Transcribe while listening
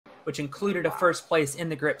which included a first place in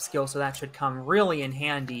the grip skill, so that should come really in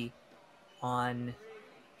handy on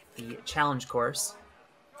the challenge course.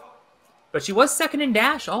 But she was second in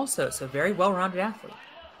dash also, so very well-rounded athlete.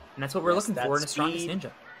 And that's what we're looking for in a Strongest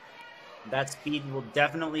Ninja. That speed will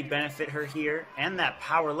definitely benefit her here. And that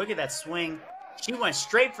power. Look at that swing. She went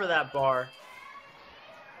straight for that bar.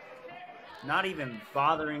 Not even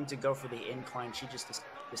bothering to go for the incline. She just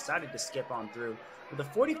decided to skip on through. With a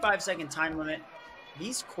 45-second time limit,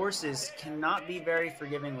 these courses cannot be very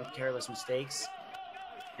forgiving with careless mistakes.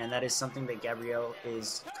 And that is something that Gabrielle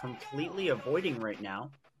is completely avoiding right now,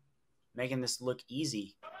 making this look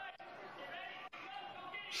easy.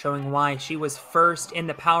 Showing why she was first in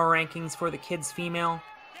the power rankings for the kids female.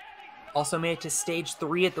 Also made it to stage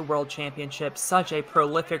 3 at the World Championship. Such a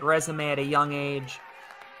prolific resume at a young age.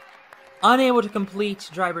 Unable to complete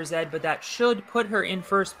driver's ed, but that should put her in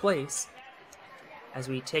first place. As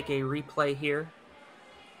we take a replay here.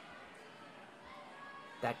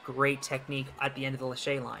 That great technique at the end of the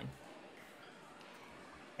Lachey line.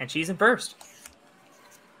 And she's in first.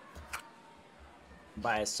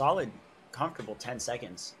 By a solid, comfortable 10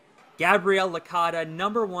 seconds. Gabrielle Licata,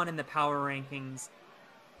 number 1 in the power rankings.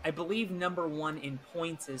 I believe number 1 in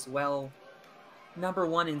points as well. Number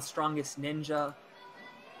 1 in Strongest Ninja.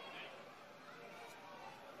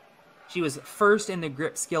 She was first in the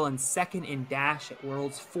grip skill and second in dash at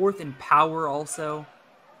Worlds. 4th in power also.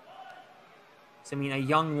 So, I mean, a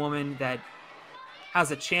young woman that has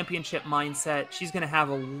a championship mindset. She's going to have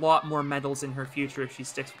a lot more medals in her future if she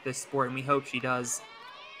sticks with this sport, and we hope she does.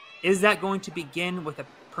 Is that going to begin with a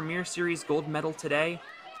Premier Series gold medal today?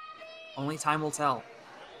 Only time will tell.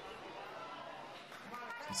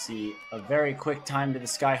 You see a very quick time to the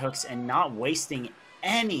skyhooks and not wasting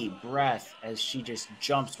any breath as she just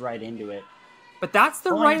jumps right into it. But that's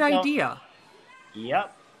the right idea.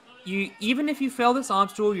 Yep. Even if you fail this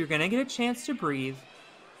obstacle, you're going to get a chance to breathe.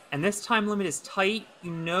 And this time limit is tight.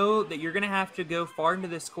 You know that you're going to have to go far into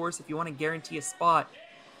this course if you want to guarantee a spot.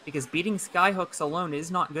 Because beating skyhooks alone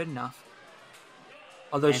is not good enough.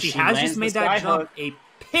 Although she has just made that jump a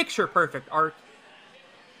picture-perfect arc.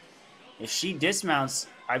 If she dismounts,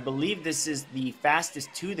 I believe this is the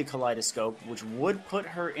fastest to the kaleidoscope, which would put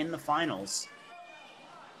her in the finals.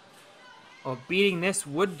 Well, beating this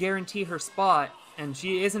would guarantee her spot. And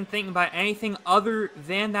she isn't thinking about anything other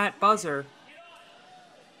than that buzzer.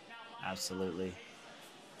 Absolutely.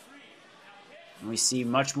 And we see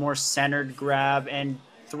much more centered grab and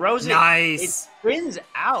throws it. Nice. It spins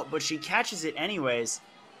out, but she catches it anyways.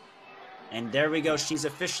 And there we go. She's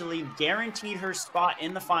officially guaranteed her spot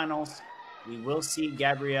in the finals. We will see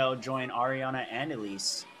Gabrielle join Ariana and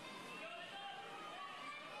Elise.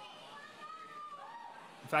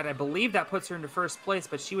 In fact, I believe that puts her into first place,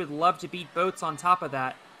 but she would love to beat Boats on top of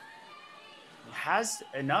that. Has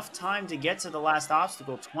enough time to get to the last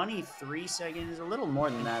obstacle. 23 seconds, a little more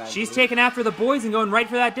than that. She's taking after the boys and going right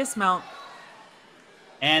for that dismount.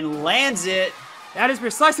 And lands it. That is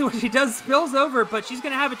precisely what she does, spills over, but she's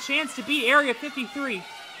going to have a chance to beat Area 53.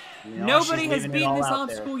 You know, nobody has beaten this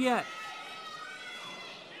obstacle yet.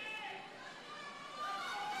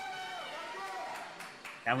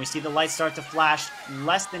 And we see the lights start to flash.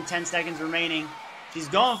 Less than 10 seconds remaining. She's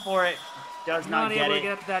going for it. Does not get it. Not able to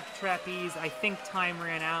get up to that trapeze. I think time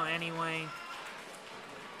ran out anyway.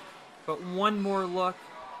 But one more look.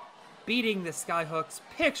 Beating the skyhooks.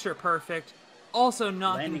 Picture perfect. Also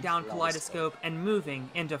knocking down Kaleidoscope and moving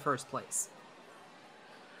into first place.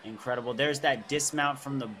 Incredible. There's that dismount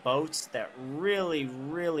from the boats that really,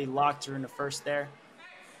 really locked her into first there.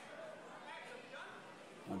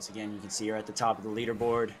 Once again, you can see her at the top of the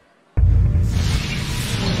leaderboard.